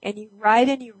writing, and you write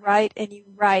and you write and you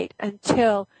write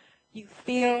until you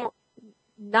feel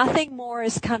nothing more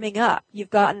is coming up. You've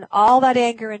gotten all that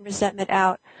anger and resentment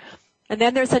out. And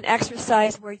then there's an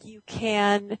exercise where you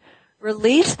can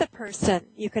release the person.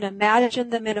 You can imagine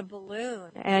them in a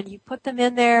balloon, and you put them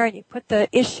in there, and you put the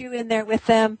issue in there with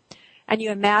them, and you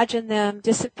imagine them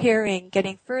disappearing,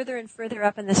 getting further and further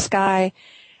up in the sky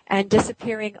and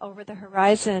disappearing over the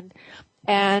horizon,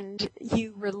 and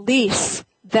you release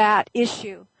that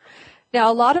issue.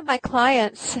 Now, a lot of my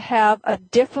clients have a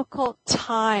difficult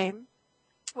time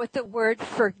with the word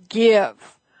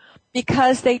forgive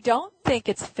because they don't think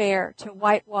it's fair to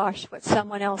whitewash what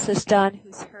someone else has done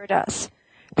who's hurt us.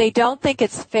 They don't think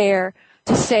it's fair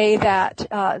to say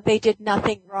that they did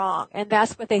nothing wrong, and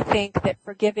that's what they think that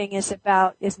forgiving is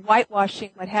about, is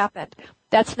whitewashing what happened.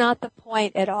 That's not the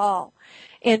point at all.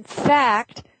 In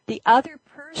fact, the other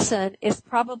person is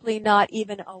probably not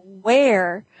even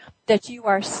aware that you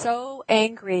are so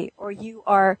angry or you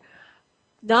are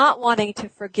not wanting to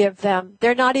forgive them.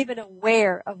 They're not even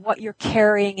aware of what you're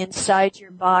carrying inside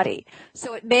your body.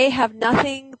 So it may have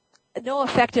no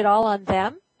effect at all on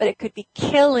them, but it could be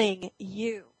killing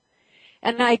you.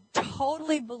 And I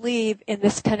totally believe in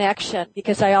this connection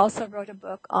because I also wrote a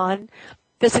book on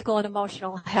physical and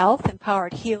emotional health,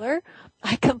 Empowered Healer.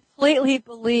 I completely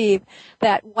believe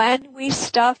that when we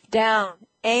stuff down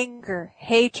anger,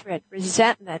 hatred,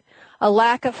 resentment, a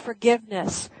lack of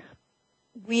forgiveness,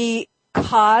 we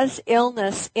cause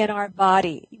illness in our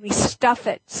body. We stuff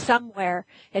it somewhere.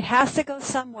 It has to go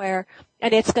somewhere,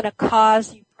 and it's going to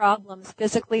cause you problems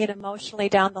physically and emotionally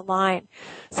down the line.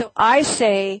 So I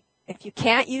say, if you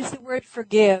can't use the word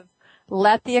forgive,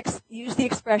 use the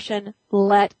expression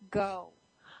let go.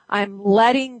 I'm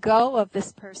letting go of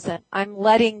this person. I'm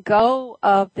letting go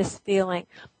of this feeling.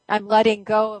 I'm letting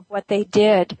go of what they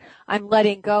did. I'm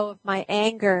letting go of my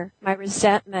anger, my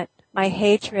resentment, my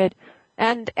hatred,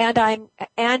 And I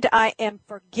am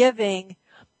forgiving,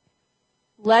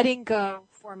 letting go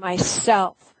for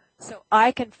myself so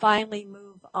I can finally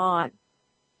move on.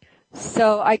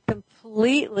 So I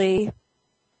completely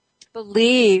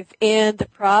believe in the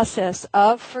process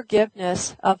of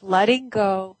forgiveness, of letting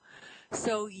go,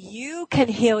 so you can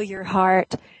heal your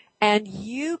heart and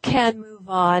you can move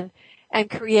on and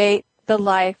create the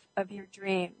life of your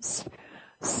dreams.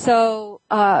 So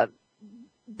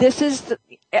this is the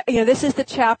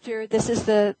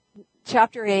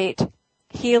chapter 8,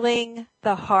 healing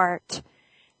the heart,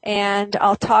 and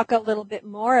I'll talk a little bit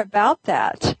more about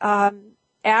that.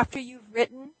 After you've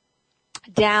written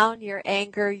down your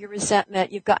anger, your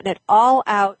resentment, you've gotten it all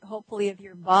out, hopefully, of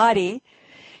your body,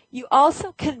 you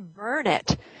also can burn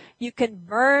it. You can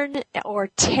burn or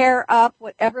tear up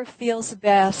whatever feels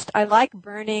best. I like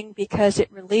burning because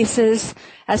it releases,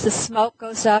 as the smoke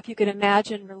goes up, you can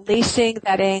imagine releasing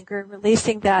that anger,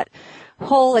 releasing that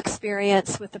whole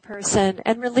experience with the person,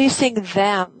 and releasing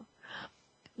them.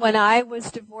 When I was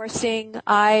divorcing,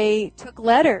 I took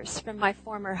letters from my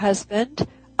former husband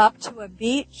up to a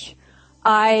beach.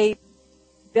 I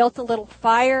built a little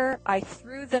fire. I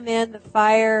threw them in the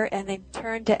fire, and they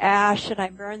turned to ash, and I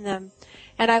burned them.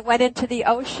 And I went into the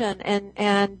ocean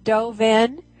and dove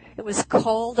in. It was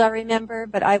cold, I remember,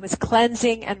 but I was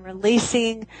cleansing and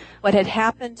releasing what had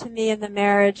happened to me in the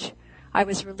marriage. I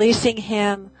was releasing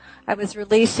him. I was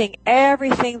releasing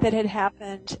everything that had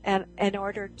happened and in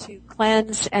order to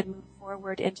cleanse and move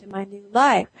forward into my new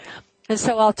life. And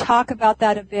so I'll talk about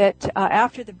that a bit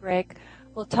after the break.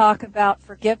 We'll talk about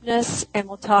forgiveness, and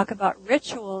we'll talk about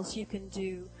rituals you can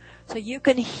do so you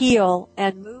can heal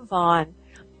and move on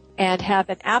and have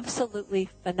an absolutely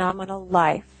phenomenal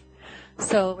life.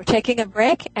 So we're taking a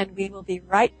break, and we will be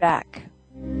right back.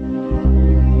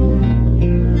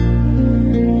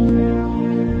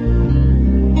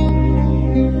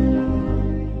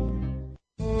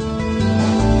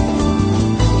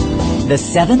 The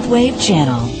Seventh Wave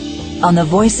Channel on the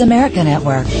Voice America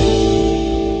Network.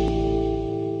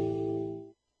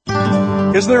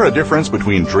 Is there a difference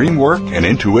between dream work and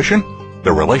intuition?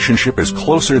 The relationship is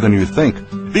closer than you think.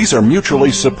 These are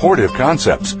mutually supportive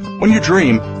concepts. When you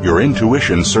dream, your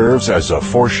intuition serves as a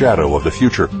foreshadow of the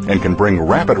future and can bring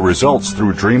rapid results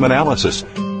through dream analysis.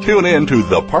 Tune in to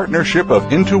The Partnership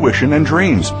of Intuition and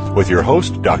Dreams with your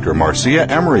host, Dr. Marcia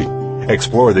Emery.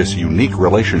 Explore this unique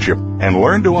relationship and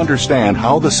learn to understand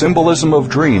how the symbolism of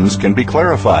dreams can be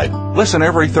clarified. Listen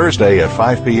every Thursday at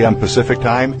 5 p.m. Pacific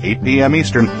Time, 8 p.m.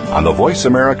 Eastern on the Voice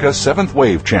America 7th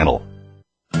Wave Channel.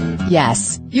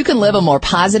 Yes, you can live a more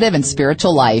positive and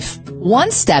spiritual life.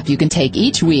 One step you can take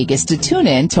each week is to tune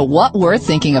in to What We're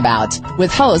Thinking About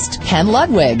with host Ken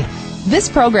Ludwig. This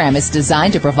program is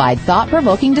designed to provide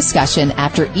thought-provoking discussion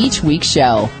after each week's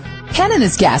show. Ken and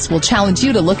his guests will challenge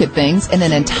you to look at things in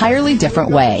an entirely different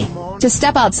way, to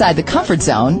step outside the comfort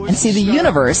zone and see the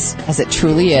universe as it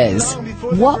truly is.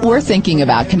 What We're Thinking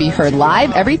About can be heard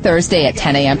live every Thursday at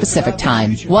 10 a.m. Pacific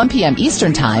Time, 1 p.m.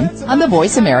 Eastern Time on the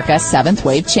Voice America 7th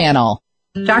Wave Channel.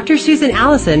 Dr. Susan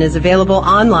Allison is available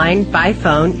online, by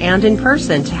phone, and in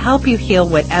person to help you heal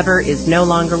whatever is no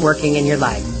longer working in your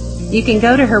life. You can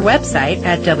go to her website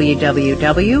at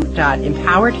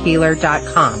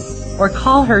www.empoweredhealer.com or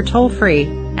call her toll-free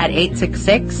at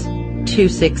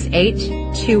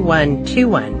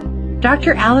 866-268-2121.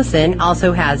 Dr. Allison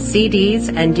also has CDs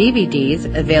and DVDs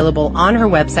available on her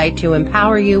website to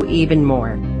empower you even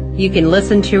more. You can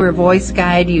listen to her voice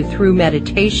guide you through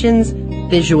meditations,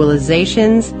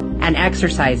 visualizations, and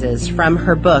exercises from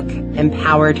her book,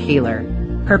 Empowered Healer.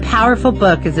 Her powerful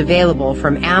book is available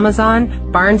from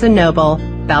Amazon, Barnes & Noble,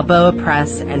 Balboa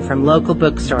Press, and from local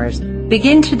bookstores.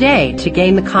 Begin today to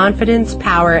gain the confidence,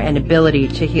 power, and ability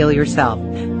to heal yourself.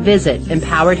 Visit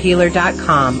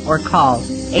empoweredhealer.com or call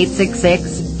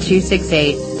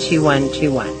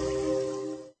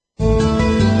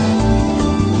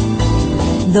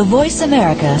 866-268-2121. The Voice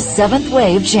America 7th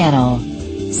Wave Channel.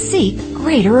 Seek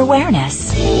greater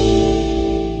awareness.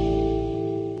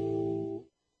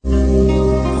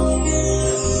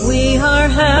 We are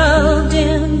held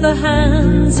in the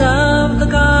hands of the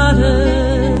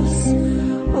Goddess.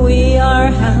 We are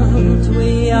held,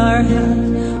 we are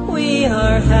held, we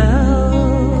are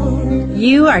held.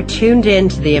 You are tuned in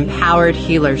to the Empowered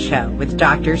Healer Show with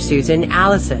Dr. Susan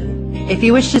Allison. If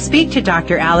you wish to speak to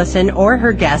Dr. Allison or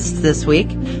her guests this week,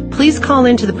 please call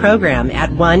into the program at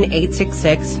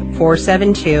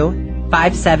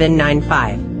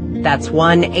 1-866-472-5795. That's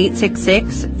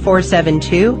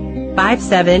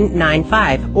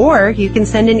 1-866-472-5795. Or you can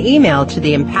send an email to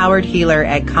the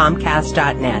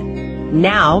empoweredhealer@comcast.net.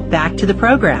 Now, back to the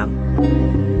program.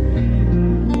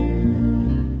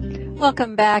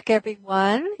 Welcome back,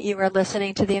 everyone. You are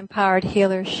listening to the Empowered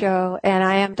Healer Show, and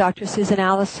I am Dr. Susan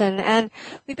Allison, and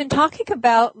we've been talking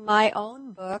about my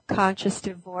own book, Conscious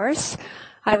Divorce.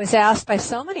 I was asked by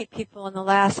so many people in the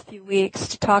last few weeks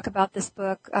to talk about this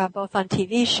book, both on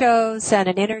TV shows and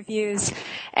in interviews,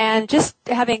 and just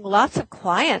having lots of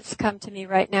clients come to me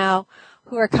right now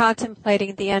who are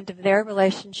contemplating the end of their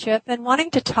relationship and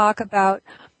wanting to talk about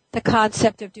the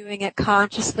concept of doing it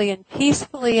consciously and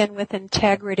peacefully and with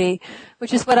integrity,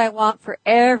 which is what I want for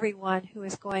everyone who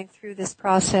is going through this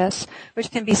process,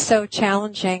 which can be so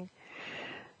challenging.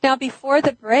 Now, before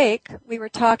the break, we were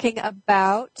talking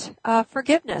about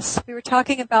forgiveness. We were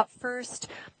talking about first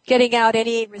getting out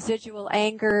any residual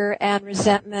anger and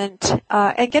resentment,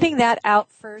 and getting that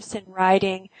out first in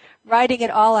writing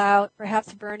it all out,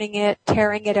 perhaps burning it,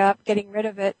 tearing it up, getting rid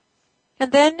of it.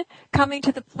 And then coming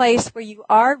to the place where you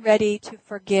are ready to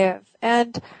forgive.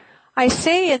 And I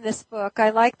say in this book, I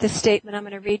like this statement I'm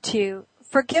going to read to you,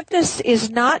 forgiveness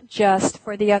is not just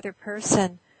for the other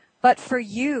person, but for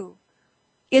you.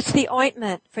 It's the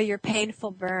ointment for your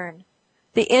painful burn.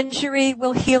 The injury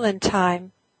will heal in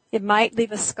time. It might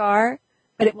leave a scar,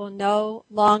 but it will no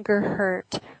longer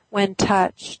hurt when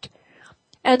touched.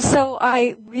 And so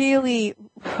I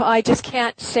just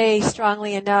can't say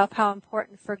strongly enough how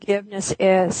important forgiveness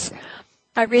is.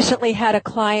 I recently had a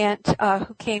client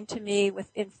who came to me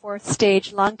in 4th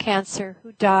stage lung cancer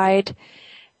who died,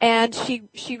 and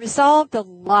she resolved a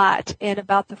lot in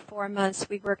about the 4 months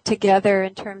we worked together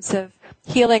in terms of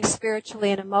healing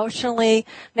spiritually and emotionally,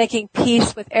 making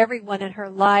peace with everyone in her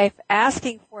life,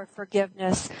 asking for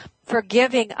forgiveness,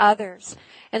 forgiving others.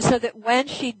 And so that when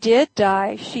she did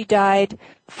die, she died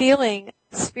feeling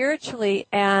spiritually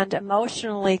and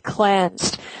emotionally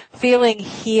cleansed, feeling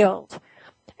healed.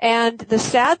 And the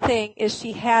sad thing is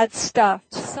she had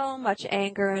stuffed so much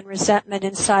anger and resentment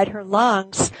inside her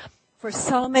lungs for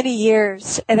so many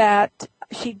years that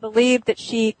she believed that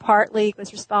she partly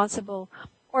was responsible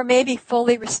or maybe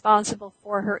fully responsible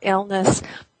for her illness,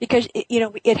 because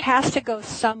it has to go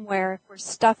somewhere. If we're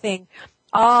stuffing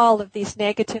all of these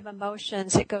negative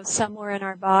emotions, it goes somewhere in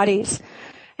our bodies.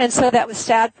 And so that was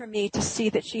sad for me to see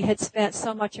that she had spent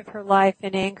so much of her life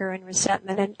in anger and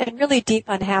resentment and really deep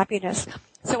unhappiness.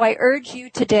 So I urge you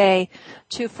today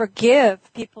to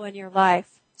forgive people in your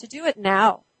life, to do it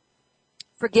now.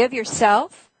 Forgive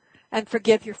yourself and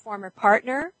forgive your former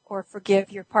partner, or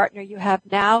forgive your partner you have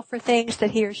now for things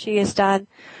that he or she has done.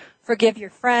 Forgive your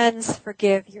friends,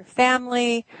 forgive your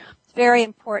family. It's very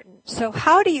important. So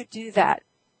how do you do that?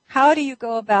 How do you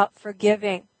go about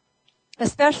forgiving?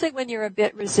 Especially when you're a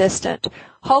bit resistant.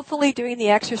 Hopefully doing the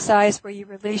exercise where you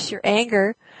release your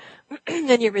anger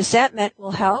and your resentment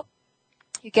will help.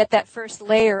 You get that first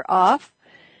layer off.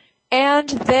 And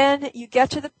then you get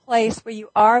to the place where you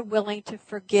are willing to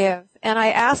forgive. And I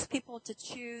ask people to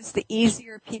choose the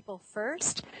easier people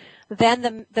first,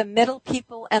 then the middle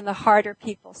people and the harder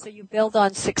people. So you build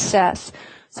on success.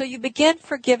 So you begin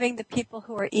forgiving the people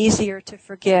who are easier to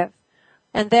forgive.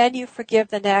 And then you forgive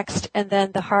the next and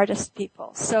then the hardest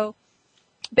people. So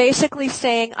basically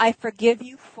saying, I forgive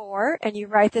you for, and you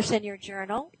write this in your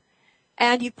journal,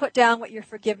 and you put down what you're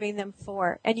forgiving them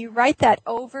for. And you write that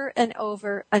over and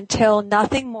over until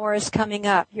nothing more is coming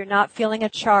up. You're not feeling a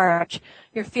charge.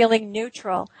 You're feeling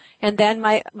neutral. And then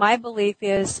my belief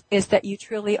is that you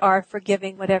truly are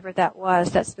forgiving whatever that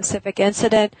was, that specific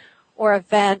incident or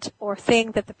event or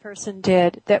thing that the person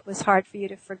did that was hard for you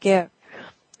to forgive.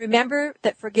 Remember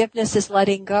that forgiveness is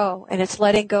letting go, and it's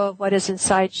letting go of what is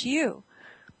inside you.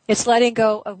 It's letting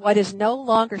go of what is no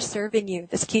longer serving you,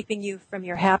 that's keeping you from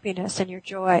your happiness and your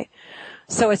joy.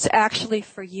 So it's actually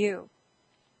for you.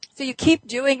 So you keep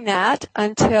doing that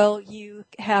until you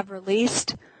have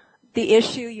released the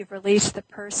issue, you've released the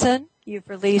person, you've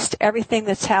released everything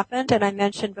that's happened. And I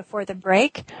mentioned before the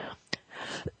break,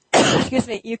 excuse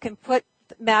me, you can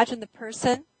imagine the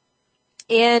person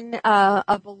in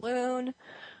a balloon,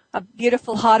 a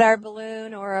beautiful hot air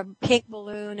balloon or a pink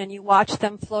balloon, and you watch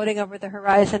them floating over the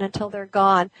horizon until they're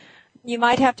gone. You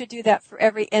might have to do that for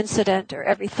every incident or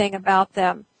everything about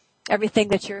them, everything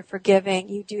that you're forgiving.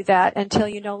 You do that until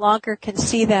you no longer can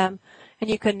see them, and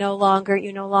you no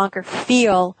longer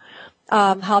feel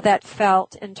how that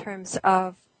felt in terms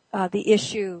of the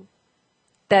issue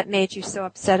that made you so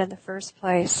upset in the first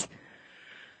place.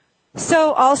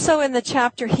 So also in the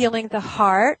chapter Healing the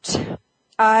Heart,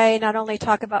 I not only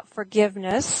talk about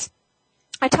forgiveness,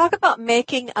 I talk about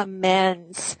making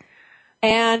amends.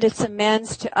 And it's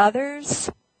amends to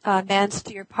others, amends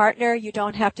to your partner. You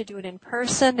don't have to do it in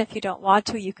person. If you don't want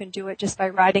to, you can do it just by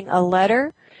writing a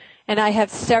letter. And I have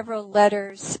several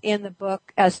letters in the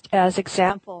book as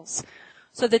examples.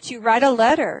 so that you write a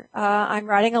letter. I'm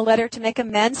writing a letter to make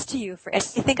amends to you for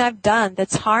anything I've done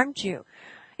that's harmed you.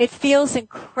 It feels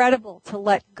incredible to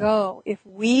let go if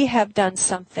we have done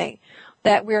something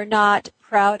that we're not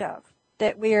proud of,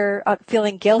 that we're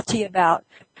feeling guilty about,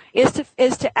 is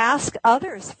to ask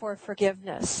others for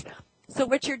forgiveness. So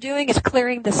what you're doing is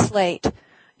clearing the slate.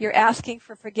 You're asking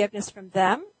for forgiveness from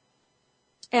them,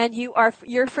 and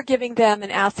you're forgiving them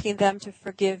and asking them to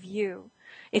forgive you.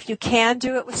 If you can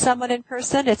do it with someone in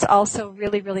person, it's also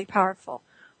really, really powerful.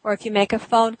 Or if you make a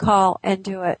phone call and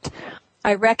do it.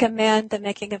 I recommend the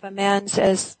making of amends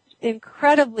as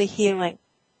incredibly healing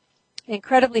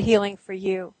for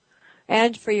you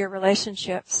and for your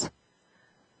relationships.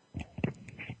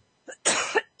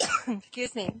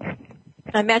 Excuse me.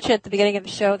 I mentioned at the beginning of the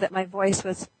show that my voice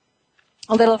was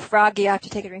a little froggy. I have to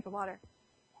take a drink of water.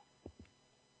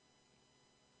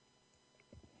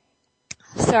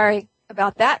 Sorry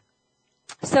about that.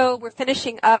 So we're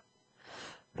finishing up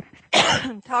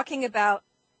talking about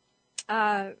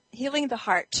healing the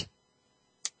heart,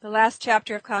 the last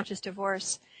chapter of Conscious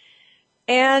Divorce.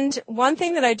 And one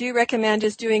thing that I do recommend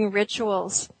is doing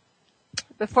rituals.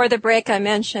 Before the break, I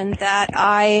mentioned that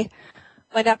I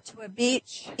went up to a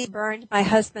beach, burned my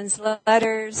husband's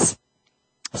letters,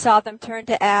 saw them turn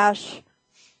to ash,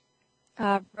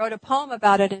 wrote a poem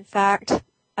about it, in fact,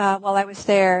 while I was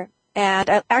there. And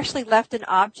I actually left an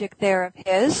object there of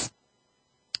his.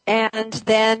 And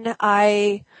then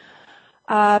I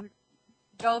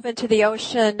dove into the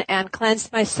ocean and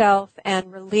cleansed myself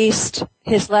and released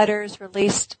his letters,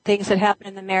 released things that happened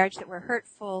in the marriage that were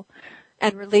hurtful,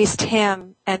 and released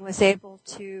him, and was able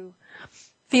to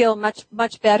feel much,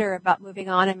 much better about moving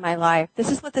on in my life.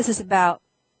 This is what this is about.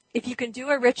 If you can do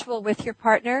a ritual with your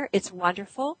partner, it's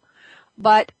wonderful.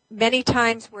 But many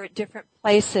times we're at different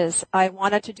places. I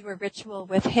wanted to do a ritual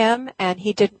with him, and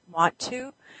he didn't want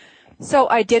to. So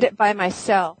I did it by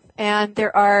myself. And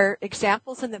there are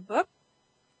examples in the book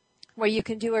where you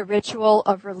can do a ritual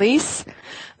of release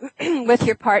with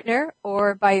your partner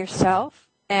or by yourself,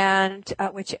 and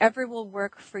whichever will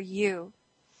work for you.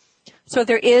 So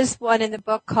there is one in the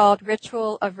book called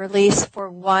Ritual of Release for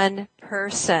One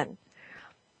Person.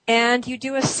 And you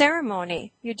do a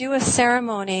ceremony. You do a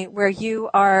ceremony where you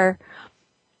are,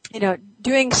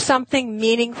 doing something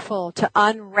meaningful to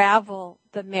unravel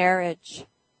the marriage.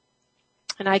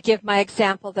 And I give my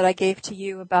example that I gave to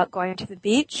you about going to the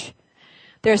beach.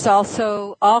 There's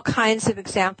also all kinds of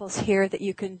examples here that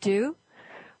you can do.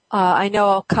 I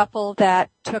know a couple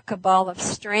that took a ball of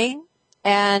string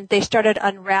and they started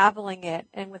unraveling it.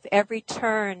 And with every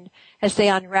turn, as they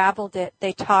unraveled it,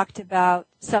 they talked about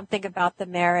something about the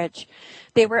marriage.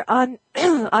 They were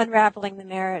unraveling the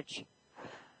marriage.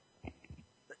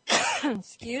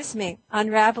 Excuse me,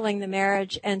 unraveling the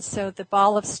marriage. And so the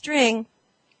ball of string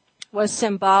was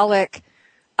symbolic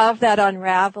of that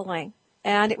unraveling.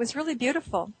 And it was really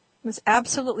beautiful. It was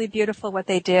absolutely beautiful what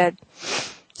they did.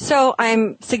 So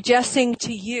I'm suggesting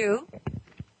to you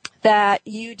that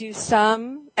you do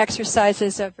some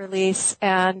exercises of release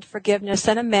and forgiveness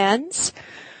and amends,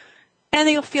 and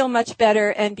you'll feel much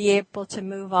better and be able to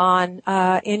move on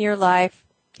in your life,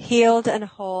 healed and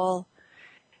whole,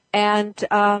 and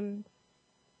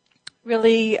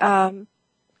really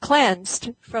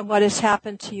cleansed from what has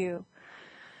happened to you.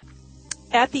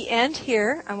 At the end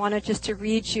here, I wanted just to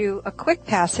read you a quick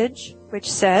passage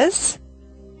which says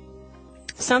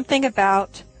something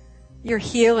about your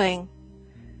healing.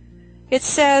 It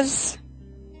says,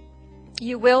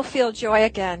 you will feel joy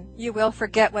again. You will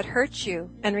forget what hurt you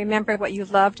and remember what you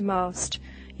loved most.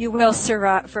 You will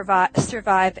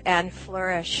survive and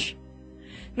flourish.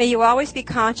 May you always be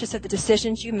conscious of the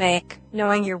decisions you make,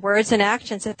 knowing your words and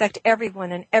actions affect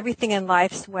everyone and everything in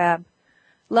life's web.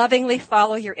 Lovingly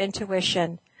follow your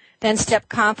intuition, then step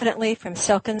confidently from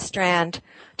silken strand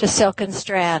to silken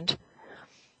strand.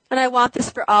 And I want this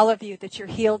for all of you, that you're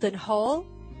healed and whole.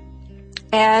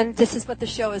 And this is what the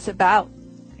show is about.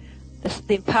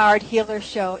 The Empowered Healer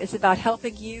Show is about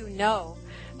helping you know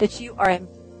that you are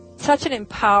such an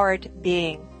empowered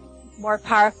being, more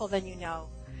powerful than you know.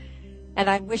 And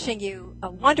I'm wishing you a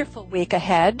wonderful week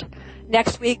ahead.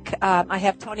 Next week, I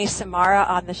have Tony Samara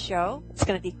on the show. It's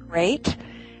going to be great.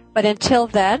 But until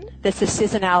then, this is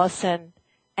Susan Allison,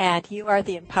 and you are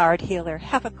the Empowered Healer.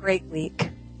 Have a great week.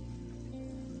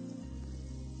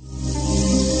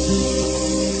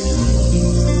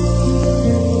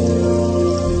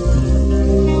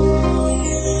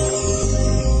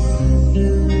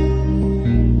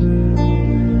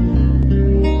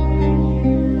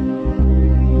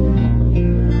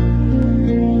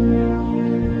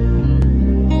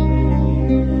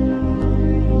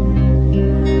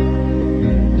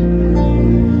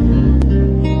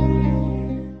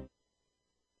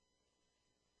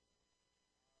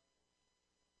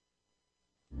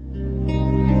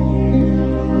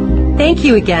 Thank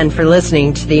you again for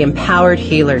listening to the Empowered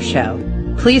Healer Show.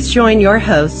 Please join your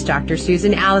host, Dr.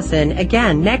 Susan Allison,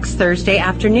 again next Thursday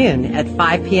afternoon at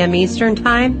 5 p.m. Eastern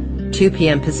Time, 2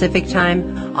 p.m. Pacific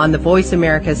Time on the Voice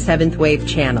America 7th Wave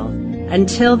channel.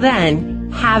 Until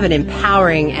then, have an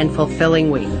empowering and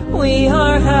fulfilling week. We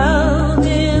are held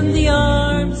in